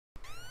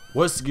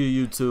What's good,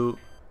 YouTube?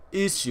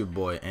 It's your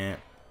boy Ant,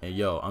 and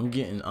yo,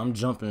 I'm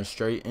jumping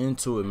straight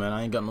into it, man.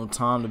 I ain't got no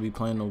time to be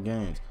playing no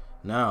games.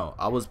 Now,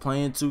 I was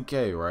playing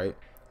 2K, right?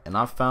 And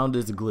I found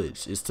this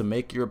glitch. It's to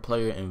make your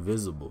player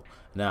invisible.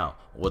 Now,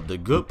 what the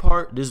good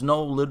part? There's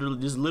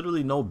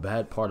literally no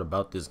bad part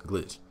about this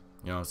glitch.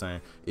 You know what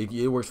I'm saying?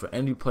 It works for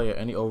any player,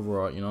 any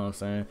overall. You know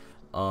what I'm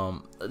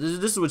saying?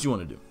 This is what you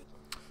want to do.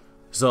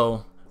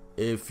 So,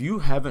 if you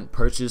haven't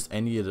purchased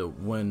any of the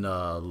when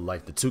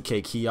like the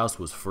 2K kiosk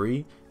was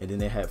free and then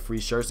they had free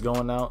shirts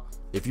going out,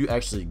 if you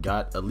actually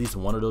got at least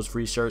one of those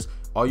free shirts,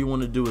 all you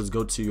want to do is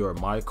go to your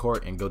My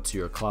Cart and go to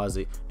your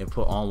closet and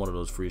put on one of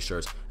those free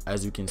shirts.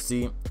 As you can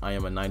see, I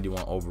am a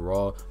 91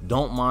 overall.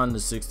 Don't mind the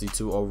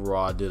 62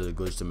 overall. I did a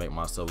glitch to make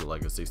myself look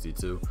like a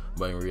 62,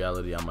 but in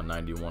reality I'm a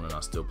 91 and I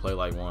still play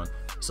like one.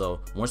 So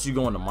once you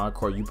go into My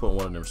Cart, you put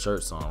one of them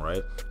shirts on,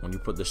 right? When you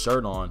put the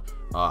shirt on,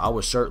 I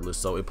was shirtless,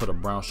 so it put a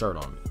brown shirt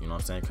on me. You know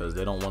what I'm saying? Because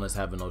they don't want us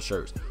having no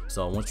shirts.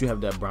 So once you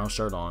have that brown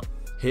shirt on,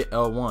 hit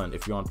L1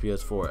 if you're on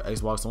PS4.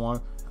 Xbox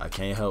One, I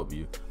can't help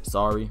you.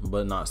 Sorry,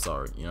 but not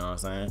sorry. You know what I'm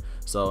saying?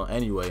 So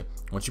anyway,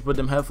 once you put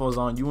them headphones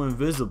on, you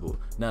invisible.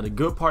 Now the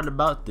good part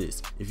about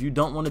this, if you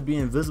don't want to be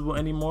invisible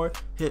anymore,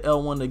 hit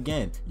L1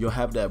 again. You'll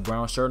have that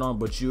brown shirt on,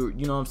 but you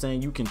know what I'm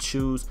saying? You can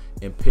choose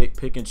and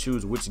pick and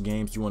choose which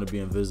games you want to be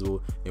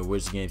invisible and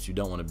which games you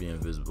don't want to be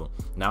invisible.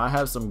 Now I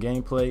have some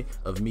gameplay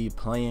of me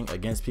playing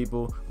against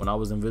people when I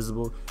was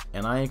invisible,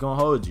 and I ain't gonna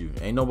hold you.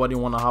 Ain't nobody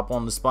want to hop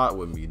on the spot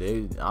with me.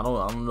 I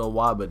don't know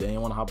why, but they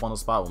ain't want to hop on the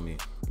spot with me.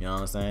 You know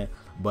what I'm saying?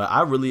 But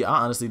I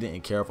honestly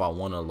didn't care if I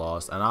won or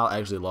lost, and I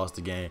actually lost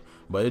the game,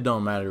 but it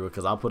don't matter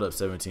because I put up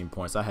 17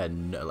 points. I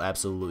had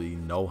absolutely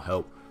no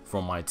help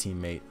from my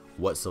teammate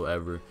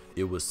whatsoever.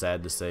 It was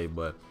sad to say,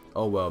 but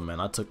oh well,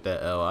 man. I took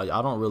that L.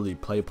 I don't really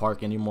play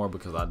park anymore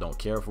because I don't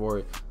care for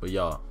it. But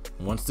y'all,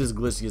 once this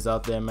glitch gets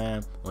out there,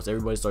 man, once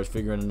everybody starts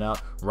figuring it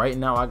out, right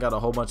now I got a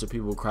whole bunch of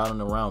people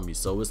crowding around me,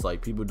 so it's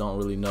like people don't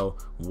really know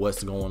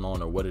what's going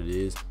on or what it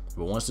is.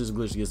 But once this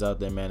glitch gets out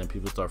there, man, and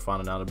people start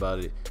finding out about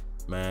it,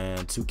 man,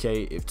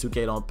 2K, if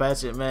 2K don't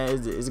patch it, man,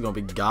 it's gonna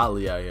be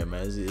godly out here,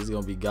 man. It's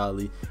gonna be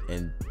godly,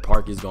 and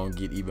park is gonna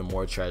get even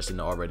more trash than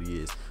it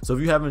already is. So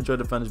if you haven't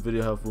enjoyed find this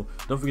video helpful,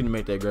 don't forget to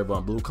make that gray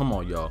button blue. Come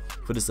on, y'all,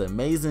 for this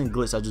amazing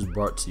glitch I just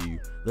brought to you,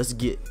 let's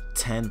get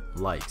 10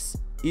 likes.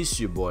 It's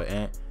your boy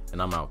Ant,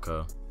 and I'm out,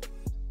 cuz.